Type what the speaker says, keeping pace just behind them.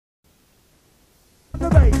the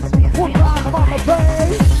bass. One time I'm on the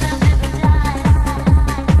bass.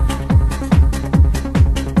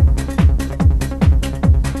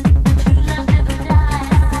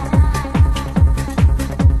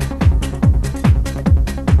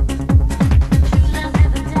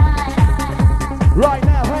 Right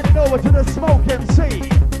now, heading over to the Smoke MC.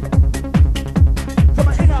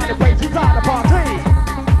 Coming in on the bass, inside the party.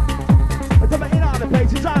 Coming in on the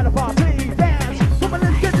bass, inside the party. Dance, come on,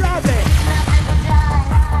 let's get lively.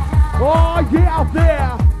 Oh yeah, out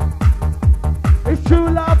there. It's true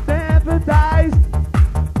love never dies.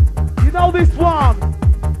 You know this one.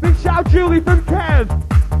 Big shout Julie from Kev.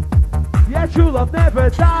 Yeah, true love never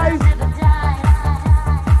dies.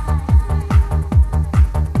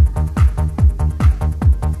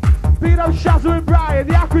 Big up Shazza and Brian,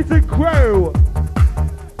 the Accrington crew.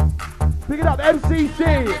 Pick it up, MCC.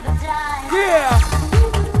 Yeah.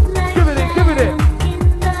 Give it in, give it in.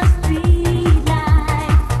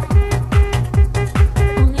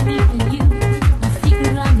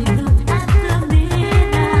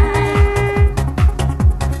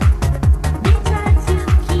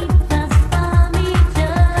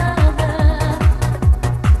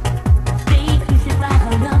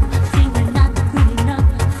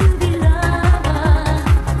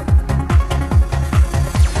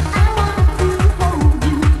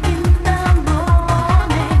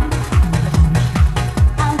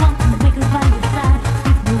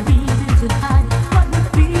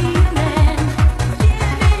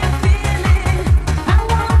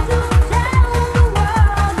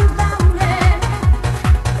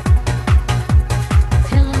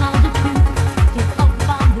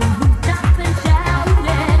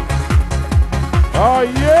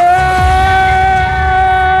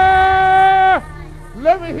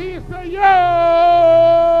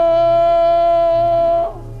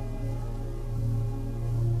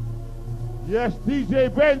 DJ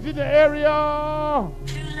Ben's in the area.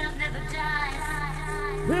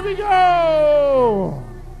 Here we go.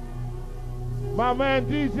 My man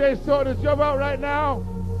DJ sorting the job out right now.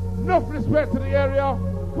 Enough respect to the area.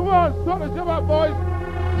 Come on, sort the job out, boys.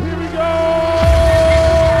 Here we go.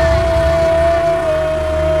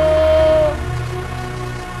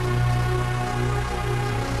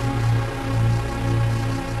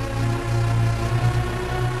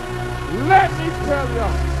 Let me tell you.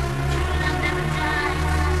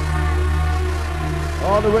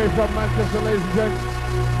 All the way from Manchester, ladies and gents.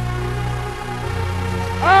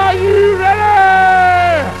 Are you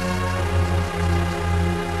ready?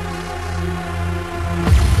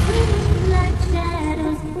 Like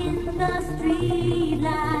shadows in the street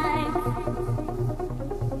light.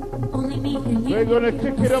 Only me and you. We're gonna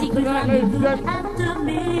kick it up tonight, ladies and gents. After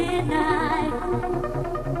midnight,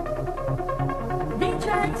 they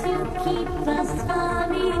try to keep us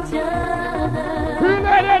from each other. Who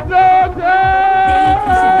let it go?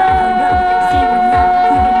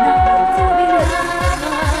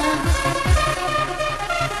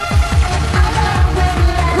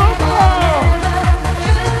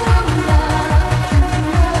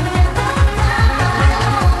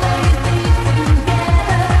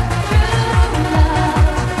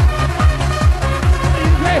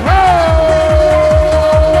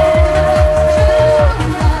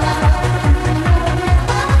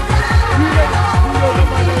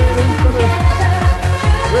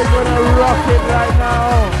 Right now.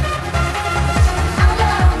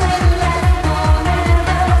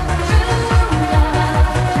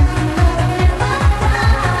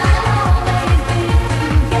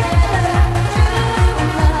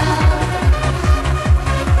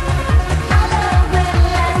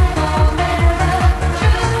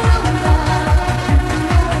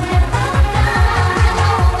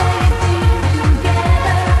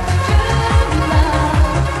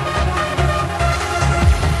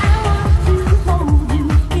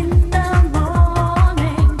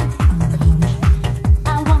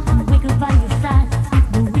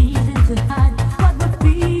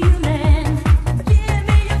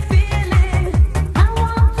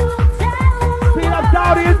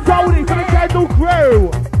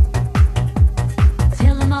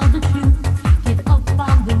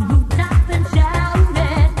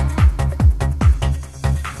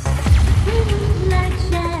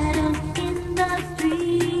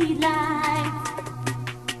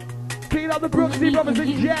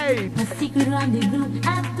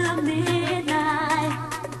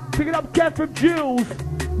 From Jules.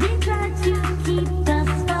 We try to keep us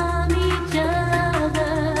from each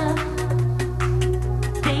other.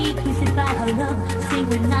 They kiss it by our love, say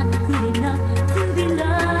we're not good enough to be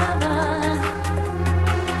lovers.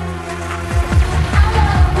 Our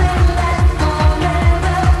love will last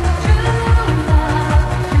forever, true love.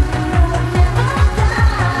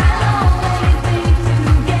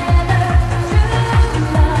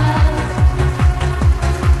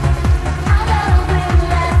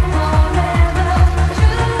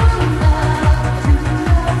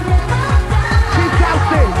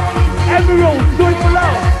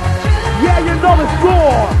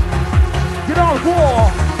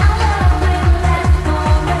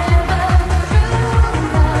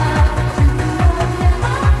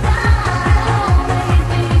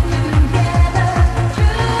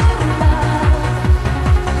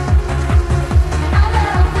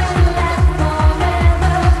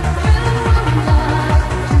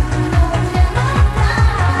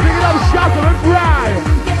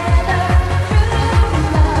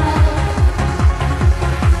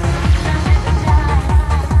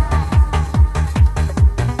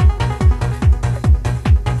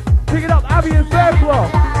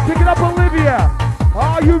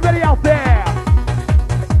 Everybody out there.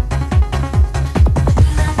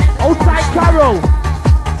 Outside Carol.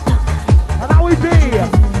 And how we be?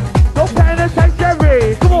 No paying attention,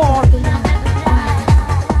 Ray. Come on.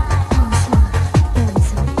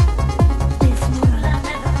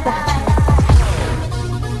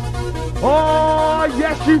 Oh,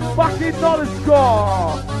 yes, you fucking know the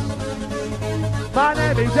score. My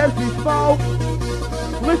name is MC Smoke.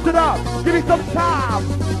 Listen up, give me some time.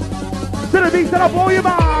 To the beat that I blow you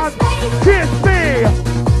on. Kiss me,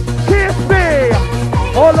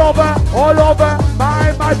 all over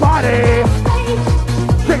my body.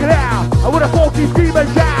 Check it out, I would have thought these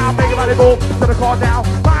demons down. Make a body move to the car now.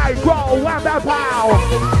 My grow, wham bam pow.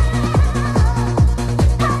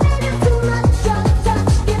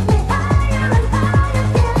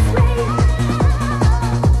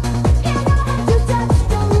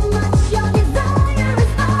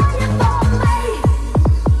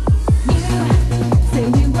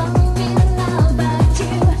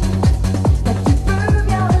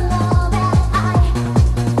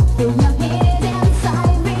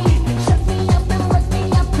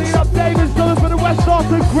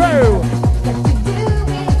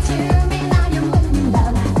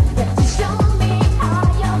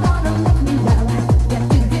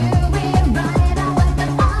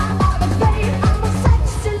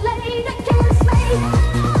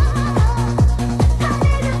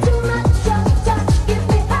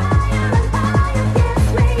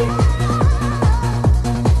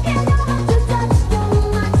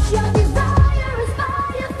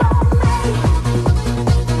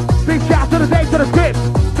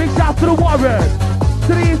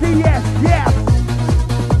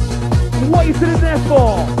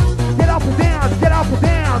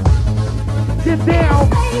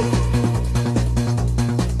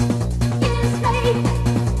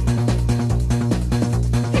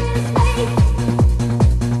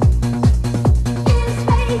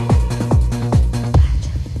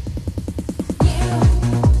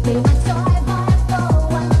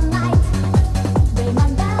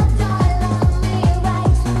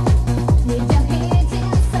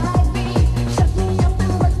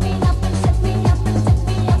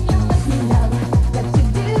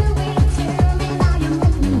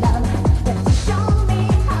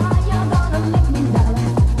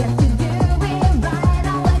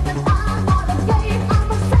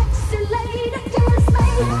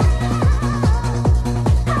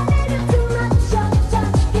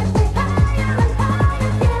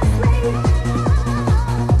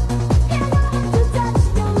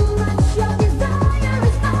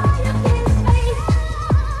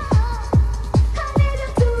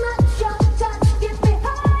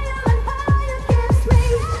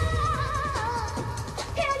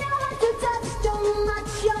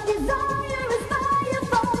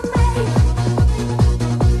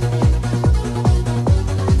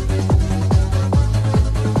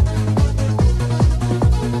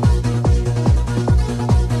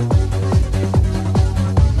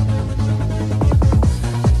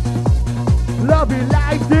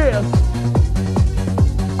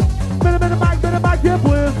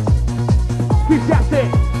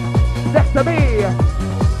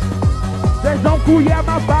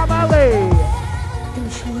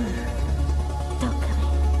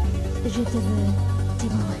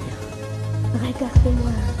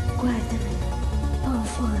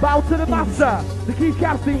 Bow to the master, the key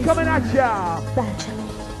Capstick coming at ya.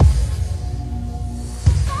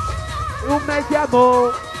 He'll make you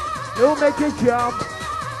move, he'll make you jump,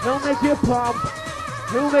 he'll make you pump,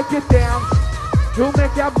 he'll make you dance, he'll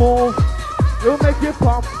make you move, he'll make you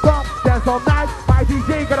pump, dance all night. My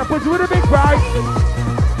DJ gonna put you in a big ride.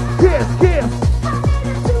 Kiss.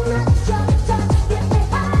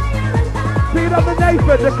 Beat up the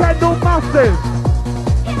Nathan, the Kendall Masters.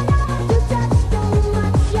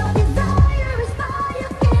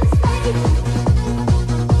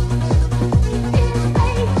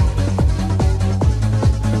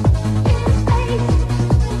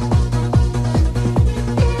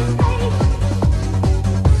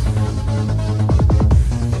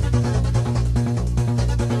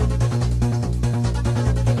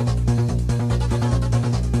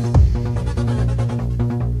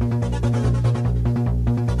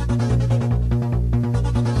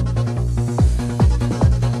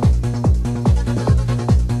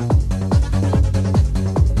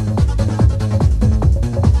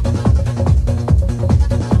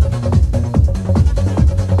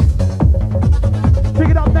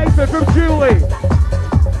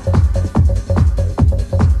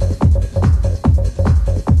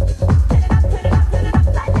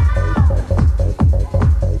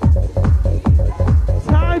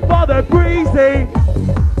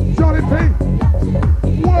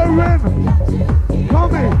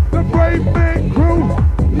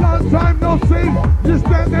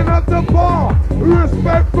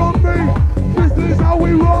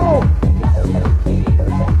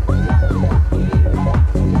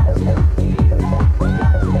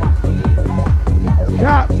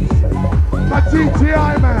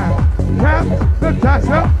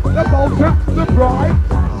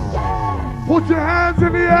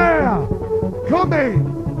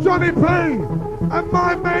 Johnny P, and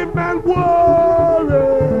my main man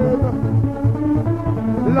Warren.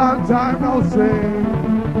 Long time no see.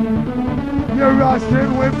 You're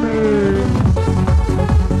rushing with me.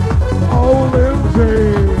 OMG.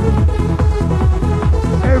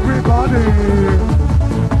 Everybody.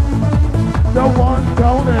 The one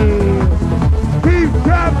Tony. Keep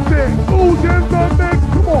Capstick. Who's in the mix?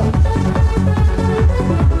 Come on.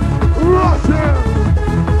 Rushing.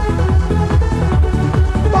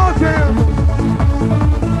 Monsoon.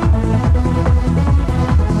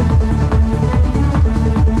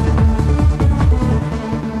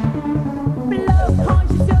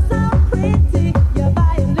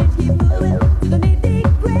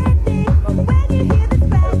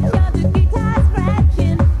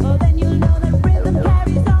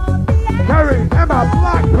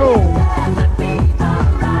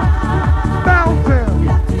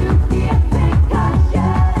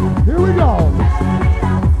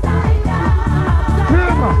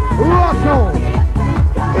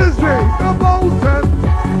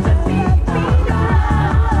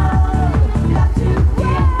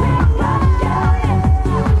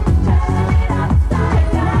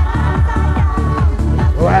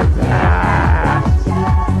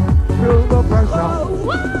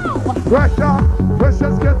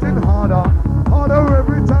 Pressure's getting harder, harder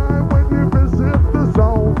every time when you visit the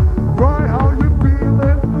zone. Right, how you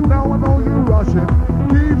feeling? Now I know you're rushing.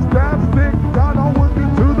 Keep Capstick down on with me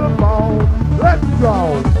to the bone. Let's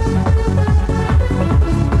go.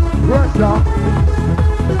 Pressure.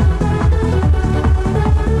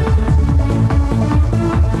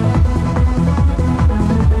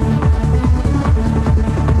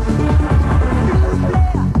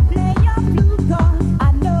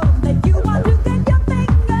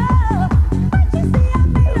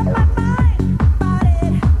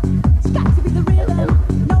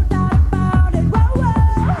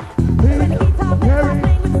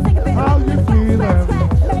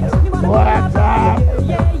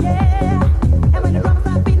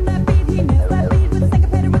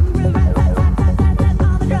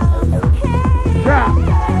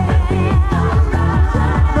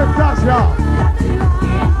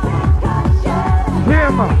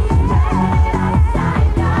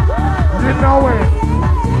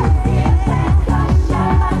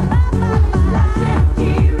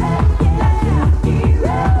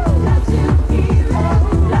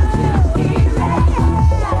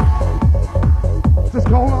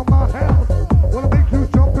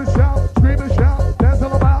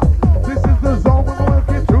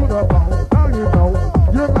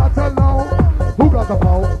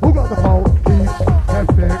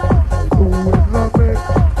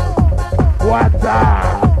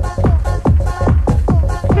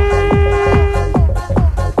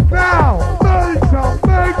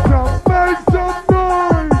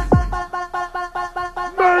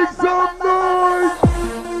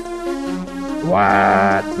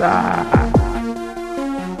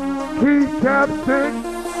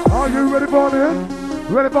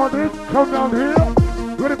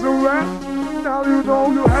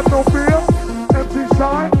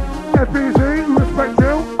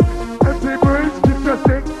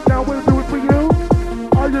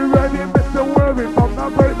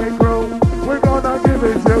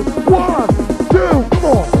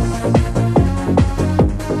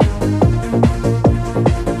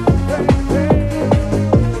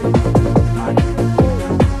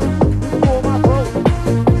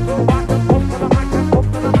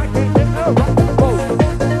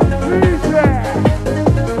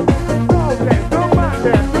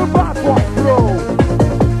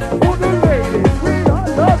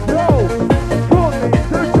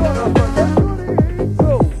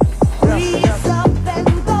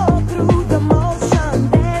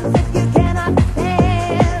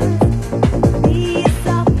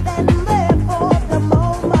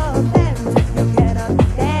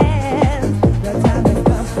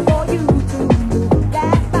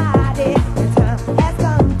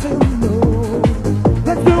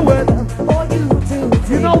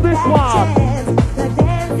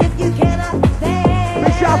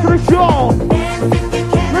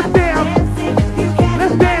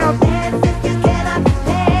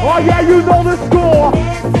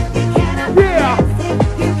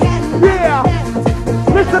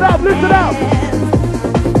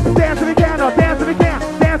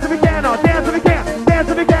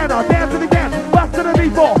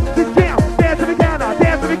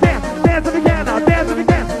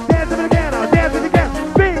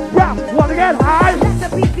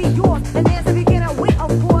 Let the beat be yours, and dance if you cannot wait, of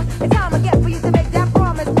course. It's time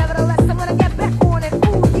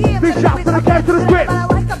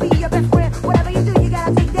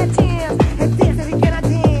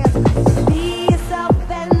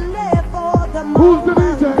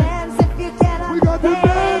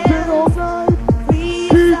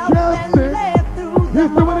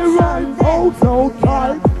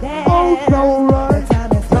alright?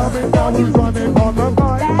 Tell me now who's running on the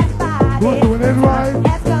mic? Who's doing it right?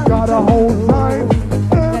 Gotta hold tight.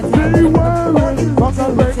 MC wearing, fuck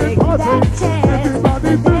a baby party.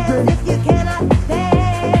 Everybody busy. If you cannot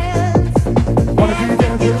dance, Wanna be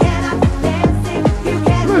dancing? you cannot dance. If you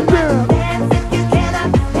cannot Listen. dance, if you cannot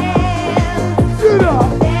dance. Get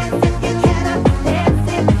up. Dance if you cannot dance.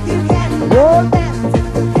 If you cannot What? dance. If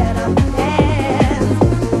you cannot dance.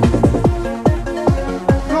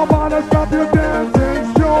 Come on and stop your dancing.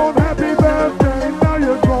 Sean, happy birthday. Now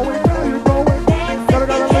you're going, now you're going.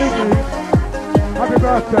 Gotta leave me. Happy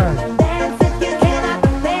birthday. Dance if you cannot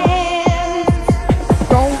dance.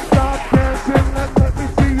 Don't stop dancing, let me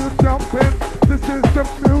see you jumping. This is the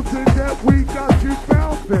music that we got you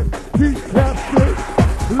bouncing. Keep Capstick,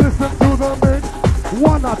 listen to the mix.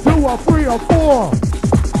 1 or 2 or 3 or 4.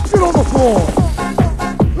 Get on the floor.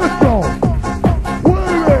 Let's go.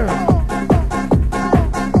 Wait there.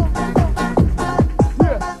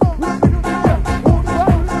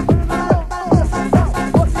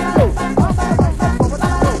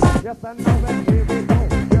 Yes, I know that. Here we go.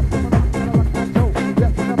 Yes, I'm not gonna rock that show.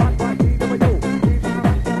 Yes, I'm not gonna need to go.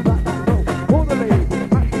 For the ladies,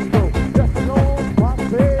 I can go. Yes, I know what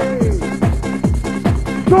say.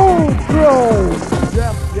 Don't go.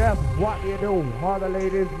 Yes, what you do? All the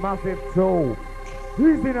ladies, massive too.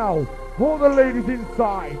 Easy now. All the ladies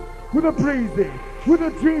inside with a breezy, with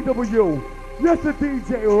a GW. Yes, the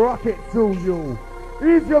DJ rock it to you.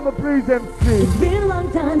 Easy on the breeze MC. It's been a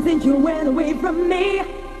long time since you went away from me.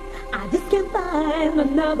 I just can't find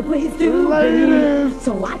another place to Ladies. be.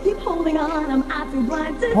 So I keep holding on, I'm out too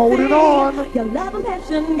blind to Holding see. on. Your love and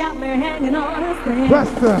passion got me hanging on a string.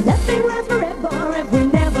 Western. Nothing lasts forever if we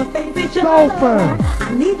never face each Sulfur. other.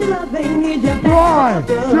 I need your loving, need your Brian,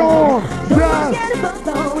 passion. Sean, Don't Jazz, forget about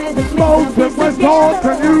the way this makes Monsoon, us feel West Hall,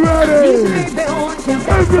 together. can you ready? I need you, baby, I want you.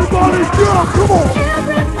 Everybody jump, come on.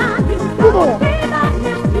 Every time you Come go, on. baby, I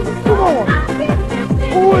miss you. Come on. I keep missing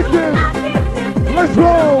you. Wigan. I keep missing you. Let's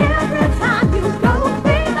roll. Every time you go,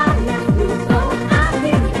 babe, I miss you so. I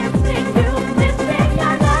keep missing you, missing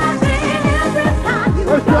your loving. Every time you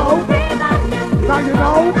Let's go, go. babe, I miss you Now you so.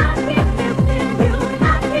 know. I keep missing you,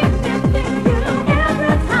 I keep missing you.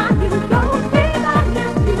 Every time you go, babe, I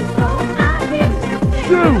miss you so. I keep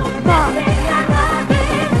missing You, you, ma. missing your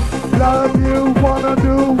loving. Love you, wanna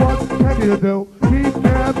do, what can you do? Keep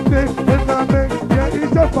Capstick in the mix, yeah,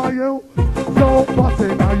 it's just for you. So bossy,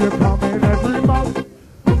 now you're coming every month.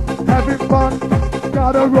 Having fun,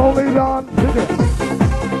 gotta roll it on. Hit it.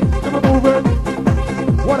 Come on, move it.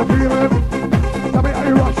 What a feeling. Tell me how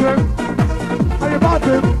you rushing. How you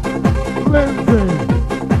buzzing? Lindsay.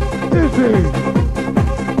 Izzy.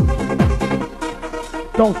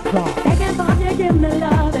 Don't stop. Back and forth, you give me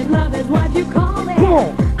love, and love is what you call it. Come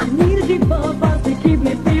on. I need a deeper buzz to keep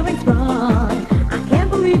me feeling strong. I can't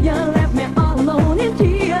believe you left me all alone in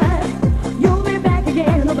tears. You'll be back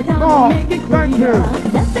again over time Oh, to make it clear. thank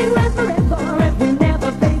you. Nothing lasts forever if we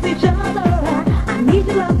never face each other. I need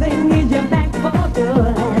your loving, need your back for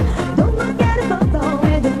good. Don't look at it for the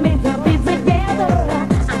way this means to be together.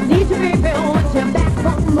 I need you, baby, I want you back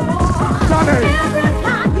for more. Johnny. Every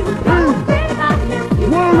time you go, babe, I miss you.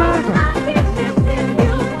 Warren. I keep missing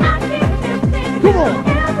you, I keep missing you. Come on.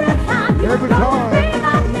 Every time you Every go, time. babe,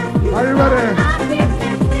 I miss you. Are you ready? I keep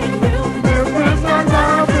missing you, Every missing your time I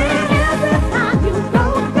loving. Every time you go,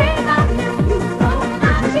 babe, I miss you so.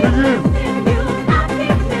 I keep for you. missing you, I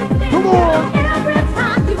keep missing Come you. on. Every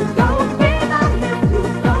time you go, babe, I miss you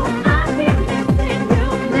so. I keep missing you,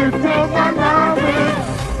 It's all my loving.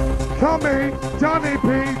 Coming, Johnny P,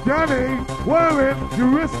 Johnny, wearing, you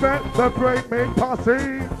respect the break me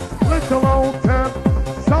posse. Little old temp,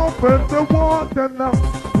 Sulfur, the water, the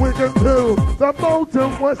Wigan too, the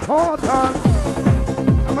Monsoon was hard on.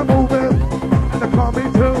 I'm a moving, and the call me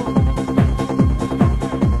too.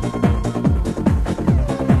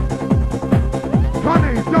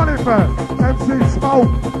 Connie, Jonathan, MC Smoke,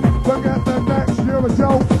 forget the next year a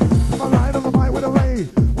joke. I'm a ride on the mic with a ray,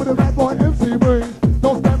 with a bad boy MC ring.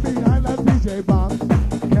 Don't stand behind that DJ box.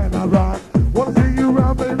 Can I rock? Wanna see you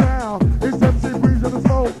round me now? It's MC Breeze on the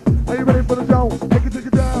smoke. Are you ready for the joke? Take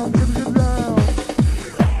it down, take it down.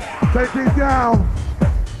 Take it down.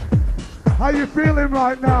 How you feeling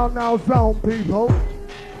right now, zone people?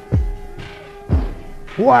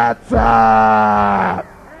 What's up?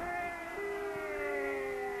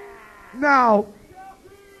 Now,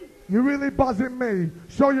 you really buzzing me.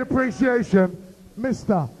 Show your appreciation,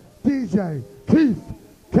 Mr. DJ Keith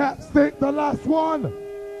Capstick, the last one.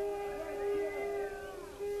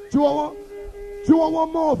 Do you want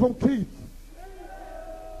one more from Keith?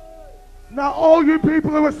 Now all you people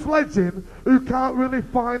who are sledging, who can't really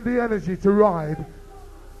find the energy to ride,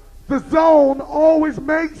 the zone always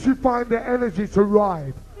makes you find the energy to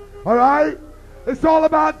ride. Alright? It's all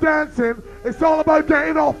about dancing. It's all about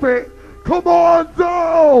getting off it. Come on,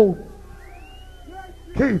 zone!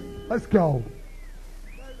 Keith, let's go.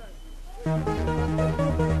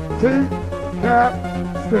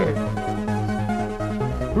 Capstick.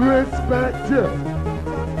 Respect you.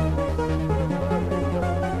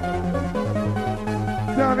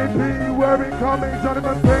 Johnny P, where we coming? Johnny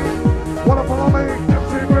McPhee. Wanna follow me?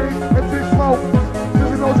 MC Green, MC Smoke.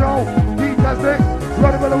 This is no joke. Capstick.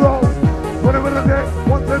 Running with the road. Running with the deck.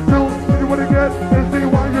 1 and 2. You wanna get? And see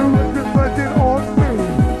why you reflecting on me.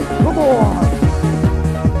 Come on.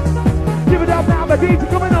 Give it up now, the DJ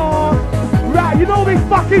coming on. Right, you know this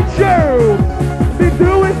fucking tune. Be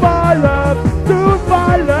doing my love. Doing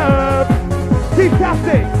my love.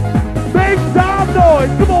 Capstick. Make some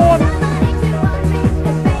noise. Come on.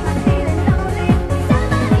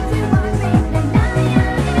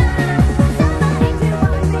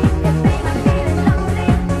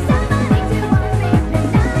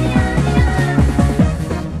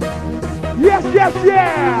 Yes, yes,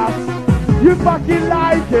 yes! You fucking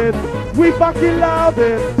like it, we fucking love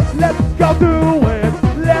it. Let's go do it,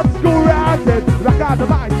 let's go rock it. Rock out the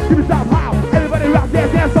mic, give me some house. Everybody rock, yeah,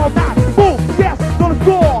 dance all night. Boom, yes, gonna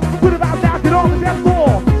score. Put it out now, get on the dance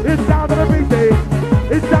floor. It's down to the beat,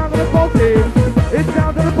 it's down to the funky, it's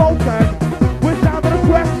down to the Bolton, we're down to the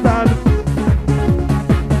Western.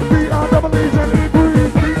 We are double E's and E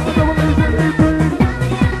breeze, we are double E's and E breeze.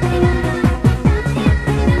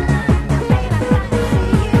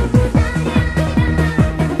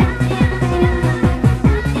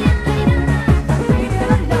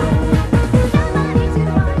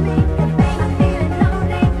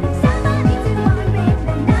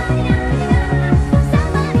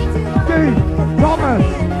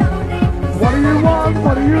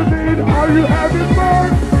 What do you need? Are you having fun?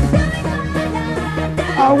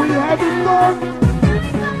 Are we having fun?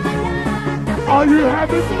 Are you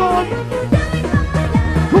having fun?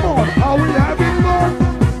 Come on, are we having fun?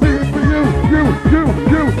 This is for you.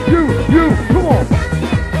 Come on.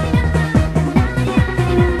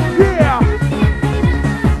 Yeah.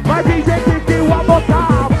 My DJ kicking one more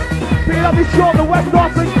time. Pick up his shoulder, West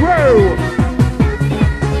Northern crew.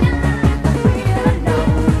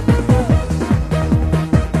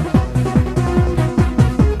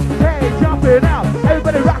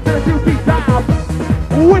 Everybody rock to the 2 feet down.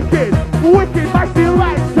 Wicked, my steel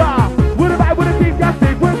lights up. With a vibe, with a beat,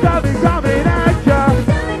 Capstick, we're coming at ya.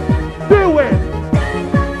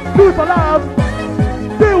 Do it for love.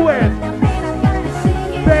 Do it,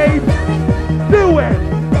 babe. Do it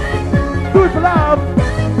for love.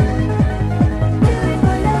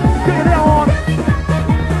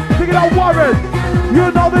 Take it on, Warren. You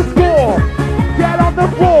know the score. Get on the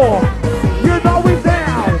floor. You know we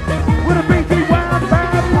down. With a beat,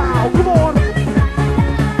 come on.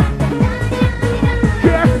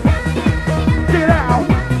 Check it out.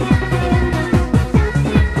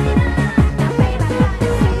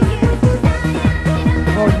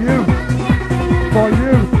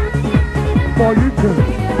 For you two.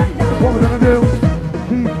 What we're gonna do?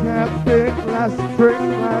 Capstick, last trick.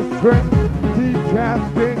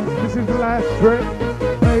 Capstick, this is the last trick.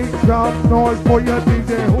 Make some noise for your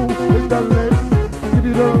DJ who is the list. Give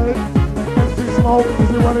you the list. MC Smoke, is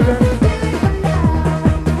it what it is?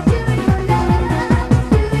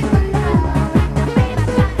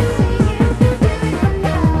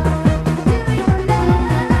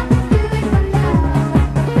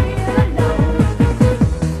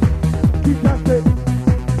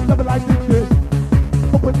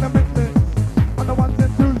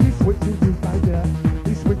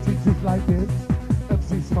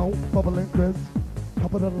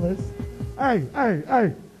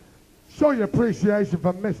 Hey, show your appreciation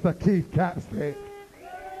for Mr. Capstick.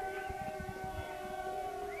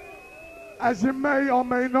 As you may or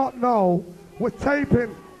may not know, we're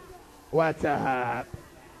taping. What's up?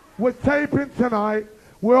 We're taping tonight.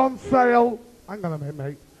 We're on sale. Hang on a minute,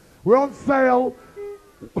 mate. We're on sale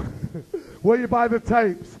where you buy the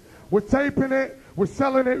tapes. We're taping it. We're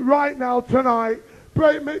selling it right now tonight.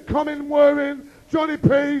 Great Mick coming wearing, Johnny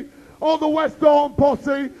P, all the West Arm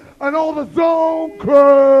posse, and all the Zone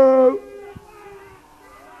crew.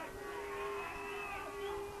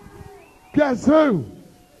 Guess who?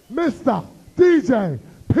 Mr. DJ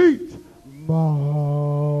Pete Monsoon.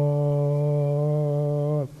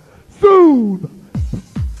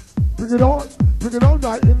 Bring it on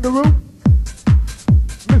right in the room.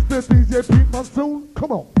 Mr. DJ Pete Monsoon,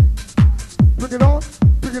 come on. Bring it on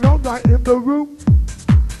right in the room.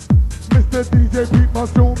 Mr. the DJ Pete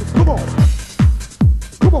Monsoon. Come on.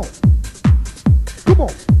 Come on. Come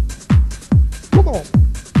on. Come on.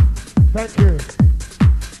 Thank you.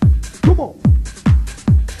 Come on.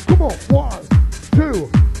 Come on. 1, 2.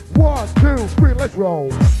 1, 2, 3. Let's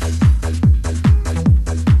roll.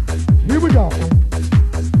 Here we go.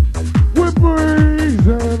 We're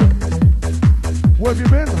breezing. Where have you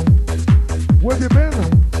been? Where have you been?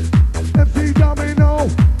 MC Domino.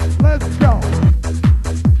 Let's go.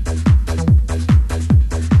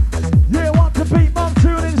 Yeah, want to beat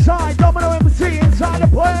Monsoon inside. Domino MC inside the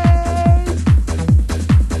place.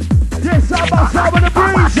 Yes, side by side with the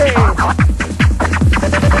breezy.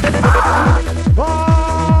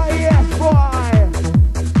 Oh, yes,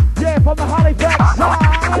 boy. Yeah, from the Halifax side.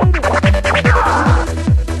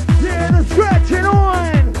 Yeah, the stretching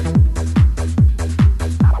on.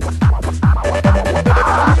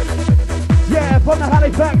 Yeah, from the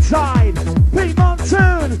Halifax side. Pete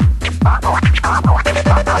Monsoon.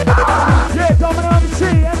 Yeah, Domino MC,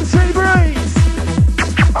 MC Breeze.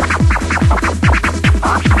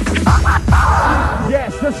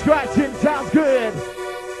 Yes, the scratching sounds good.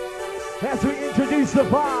 As we introduce the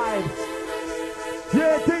vibe.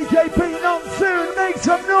 Yeah, DJ Pete Monsoon, make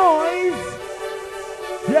some noise.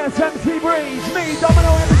 Yes, MC Breeze, me,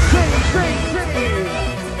 Domino MC, sing.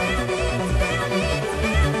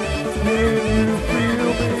 Can you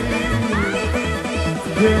feel me?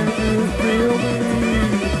 Can you feel me?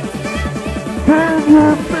 Can you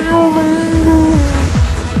feel me?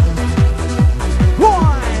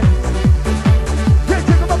 One. Yeah,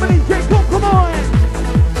 take them up and DJ, come on.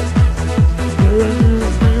 Can you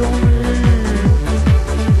feel me?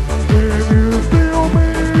 Can you feel me?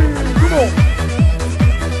 Come on.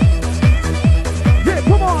 Yeah,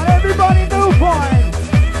 come on, everybody move on.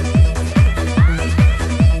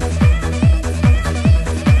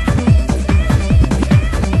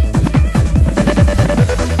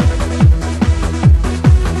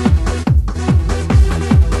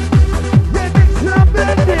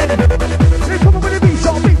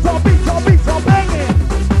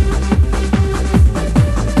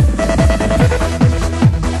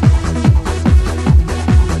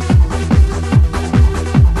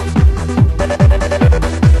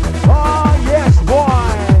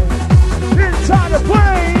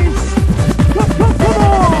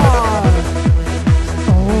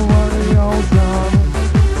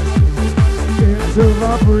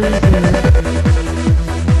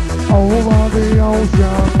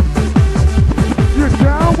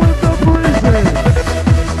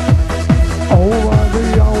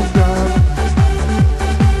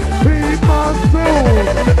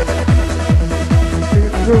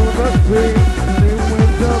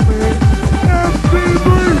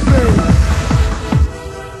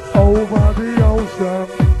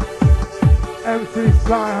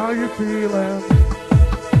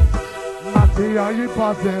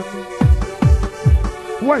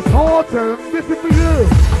 West Horton, this is for you.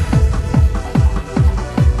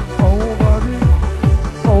 Over it,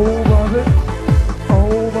 over it,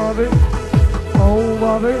 over it,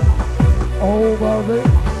 over it, over it,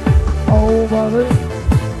 over it.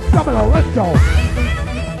 Domino, let's go.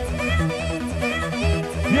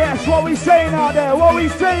 Yes, what we saying out there? What we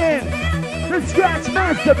saying? The Scratch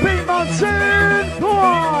Master, Pete Monsoon, come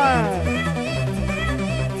on!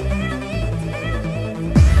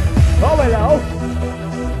 Oh, hello.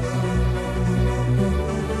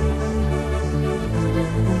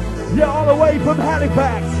 Yeah, all the way from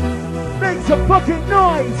Halifax. Make some fucking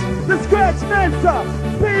noise. The Scratch Master,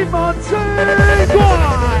 Pete Monsoon, go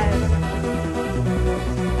on!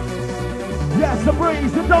 Yes, the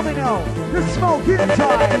breeze, the domino, the smoke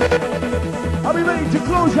inside. Are we ready to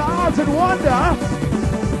close our eyes and wonder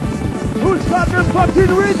who's got the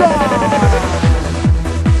fucking rhythm?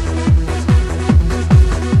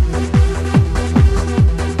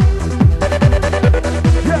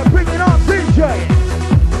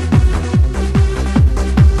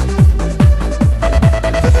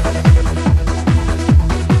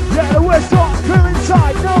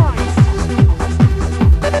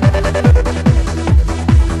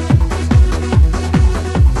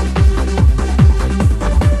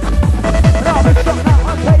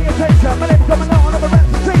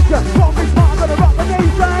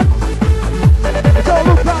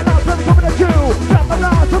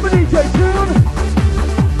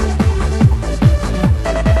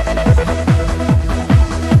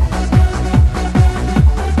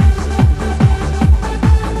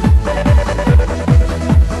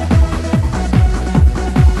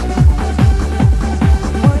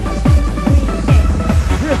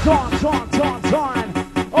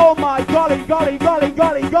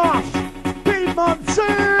 Golly gosh, Pete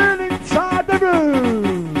Monsoon inside.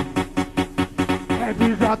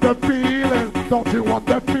 Don't you want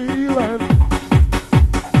the feeling?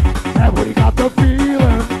 Everybody got the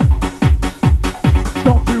feeling.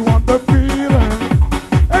 Don't you want the feeling?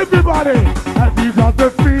 Everybody, have you got the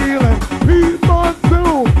feeling? Pete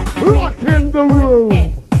Monsoon, rocking the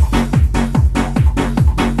room.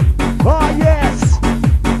 Oh yes!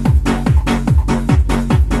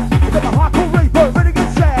 You got the hardcore raper, ready to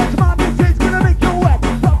get sad. My music's gonna make you wet.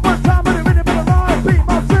 The first time in the rhythm of the line, Pete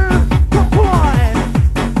Monsoon, come on!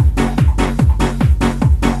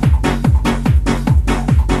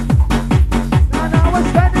 Now we're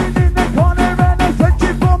standing in the corner and I'm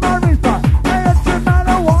searching for my reaper. I had some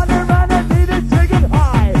marijuana and I needed to get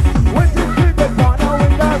high. Went into the corner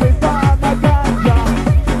with the reaper and the ganja.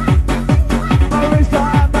 My reaper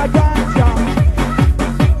and the ganja.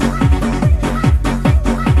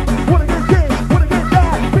 Wanna get this, wanna get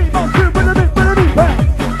that. Pete Monsoon, bring it back.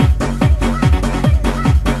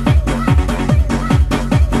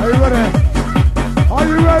 Are you ready? Are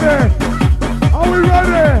you ready? Are we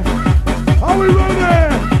ready? Are we ready?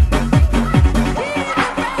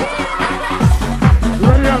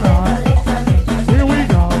 Ready or not? Here we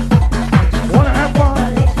go. Wanna have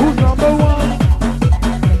fun? Who's number one?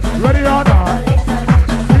 Ready or not?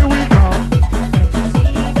 Here we go.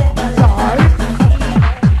 Side.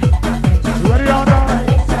 Ready or not?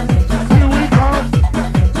 Here we go.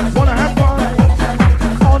 Wanna have fun?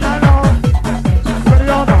 All night long. Ready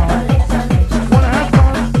or not? Wanna have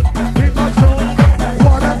fun? Keep my tune.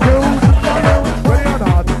 1 and 2. Ready or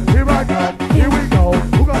not? Here I go. Here we go.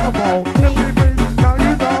 Who got the phone? Simply please. Now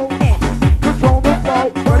you know. Control the flow.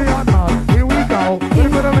 Ready or not? Here we go.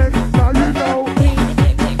 Keep it a mix. Now you know.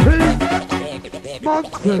 Pete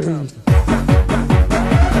Monsoon.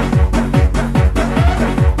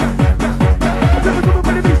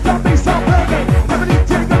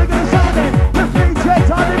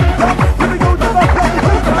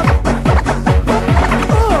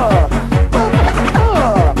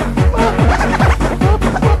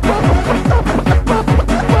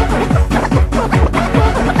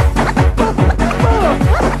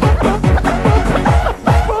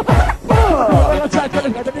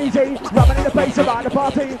 Rubbing in the face about the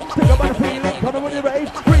party, think about the feeling, coming with the rave,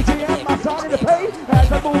 3 GM, my side in the pain,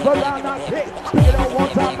 as I move around that kick, pick it up one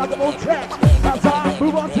time like a little check, that's how I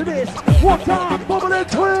move on to this, one time, bubble and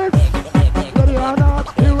twist, Ready or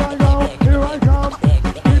not? Here I go. Here I come.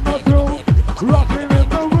 Keep my tune. Rocking in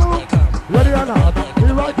the room. Ready or not?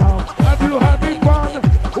 Here I come. Have you having fun?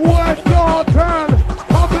 When your turn.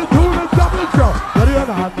 Up into the double show. Ready or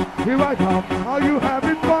not? Here I come. Are you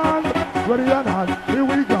having fun? Ready or not? Here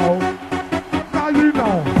we go. Now you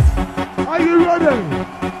know. Are you ready?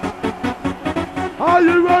 Are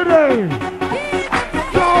you ready?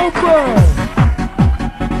 Go bird.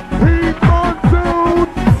 Pete Monsoon.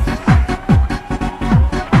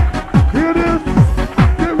 Here it is.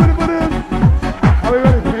 Get ready for this. Are we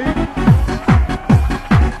ready, Pete?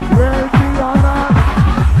 Ready or not?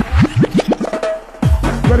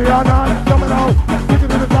 Ready or not? Domino. Take it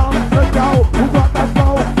to the top. Let's go. Who got that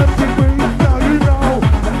flow? Let's see we. Now you know.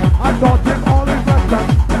 I taught him all his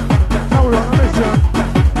lessons. Now we're on a mission.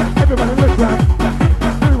 Everybody listen.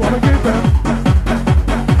 We wanna give them.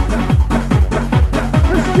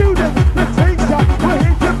 the student, the teacher, we're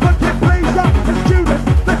here to put in pleasure, the student,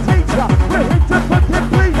 the teacher, we're here to put in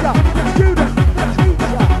pleasure, the student, the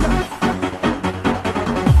teacher.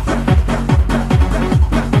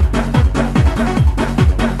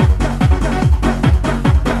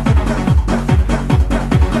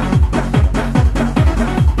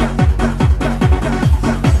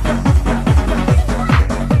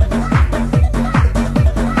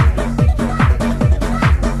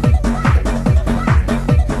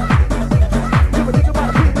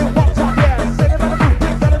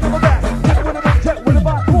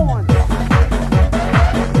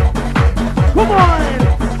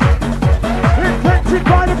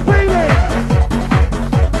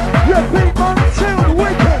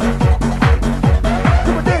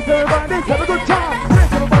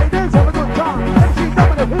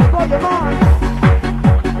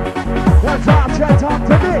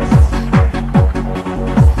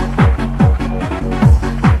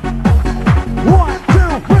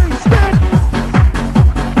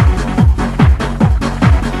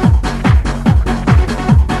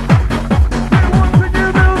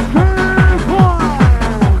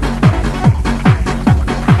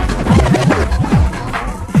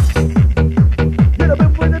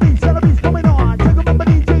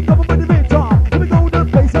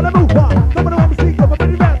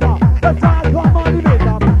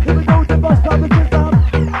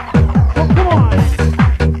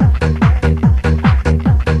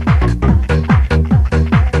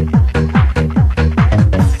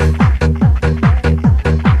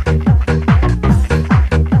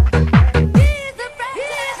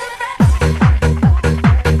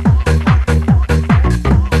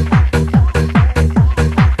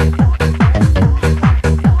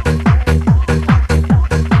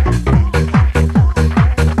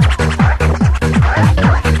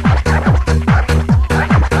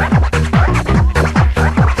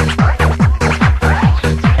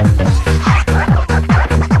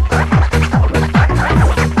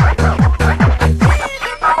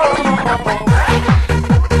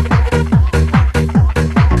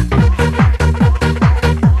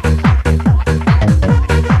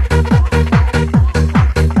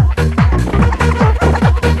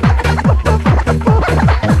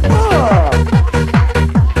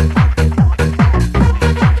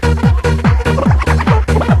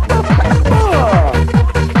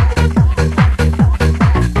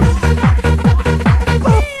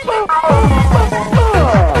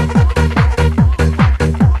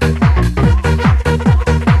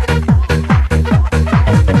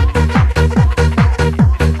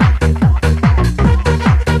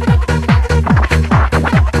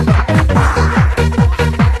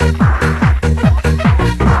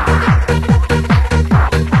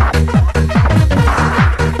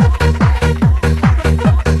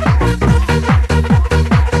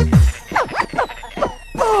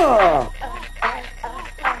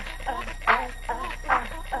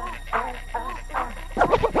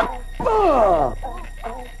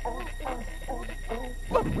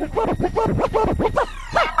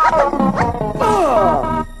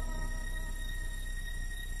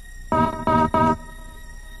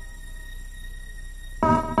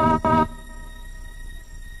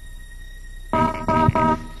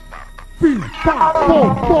 5,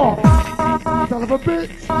 4, 4. Son of a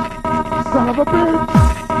bitch. Son of a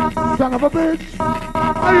bitch. Son of a bitch.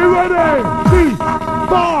 Are you ready? 3,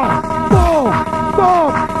 5, 4,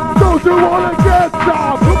 4. Don't you wanna get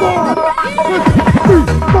some? Come on. 3,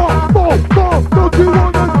 4, 4, 4. Don't you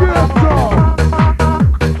wanna get some?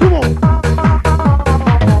 Come on.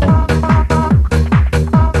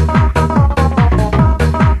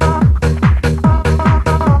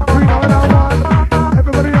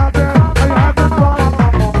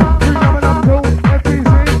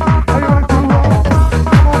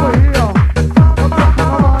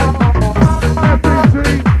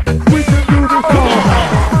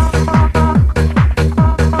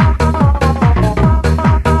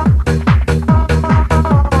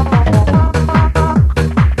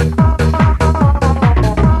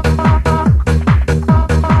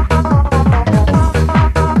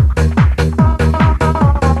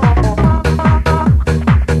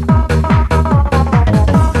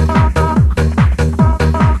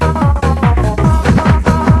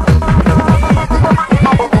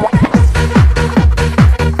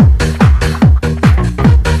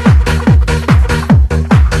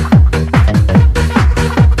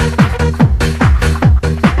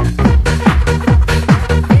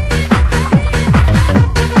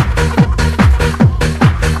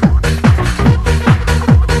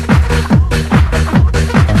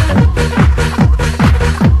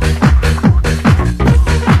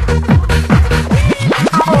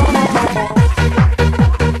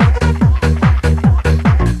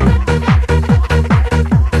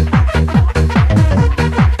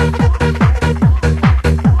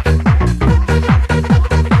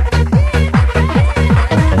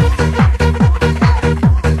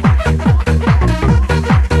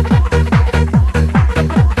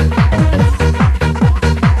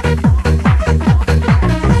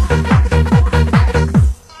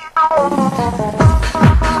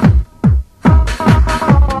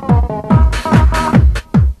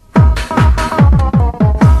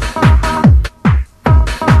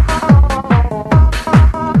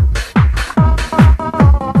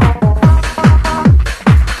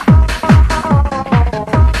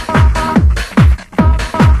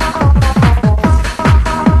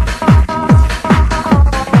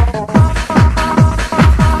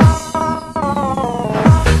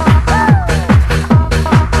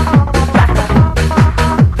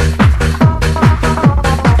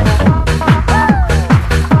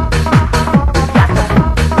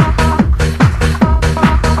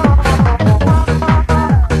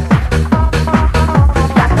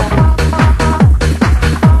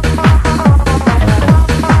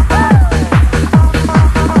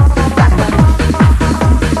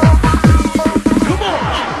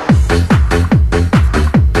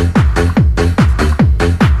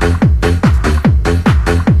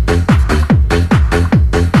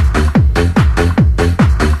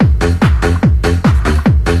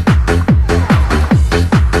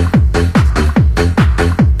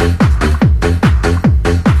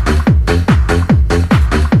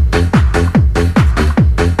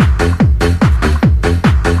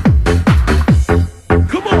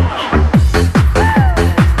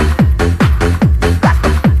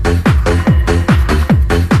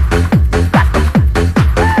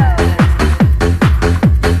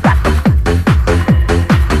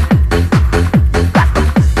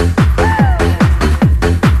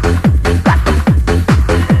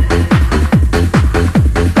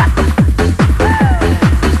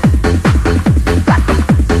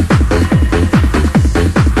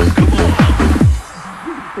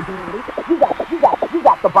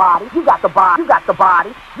 body, you got the body, you got the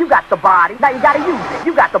body, you got the body. Now you gotta use it.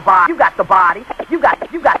 You got the body, you got the body, you got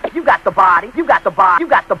the body, you got the body, you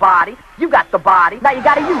got the body, you got the body. Now you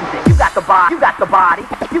gotta use it. You got the body, you got the body,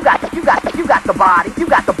 you got the body, you got the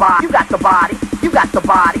body, you got the body, you got the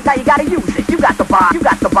body. Now you gotta use it. You got the body, you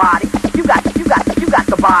got the body, you got the body, you got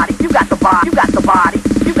the body, you got the body,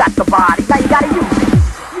 you got the body. Now you gotta use it.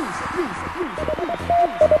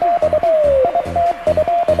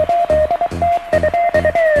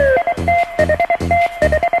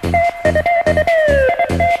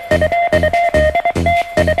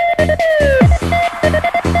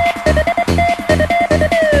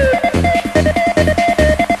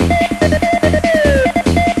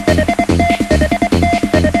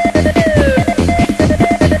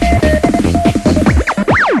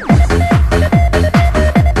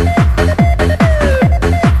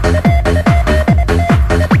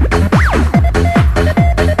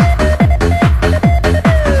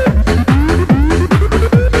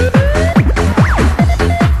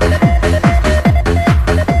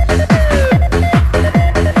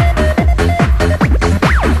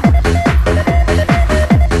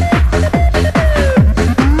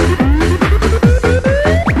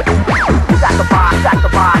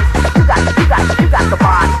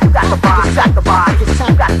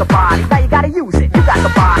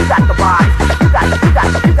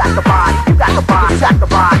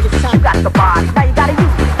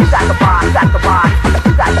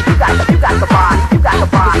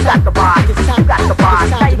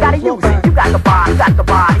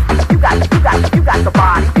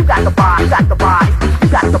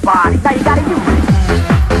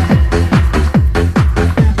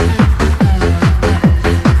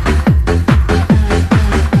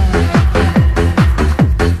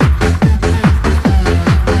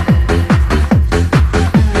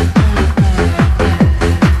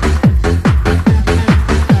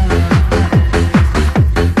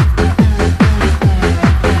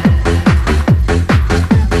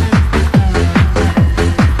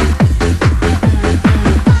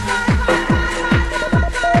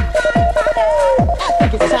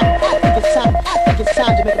 think it's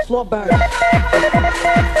time to make the floor burn.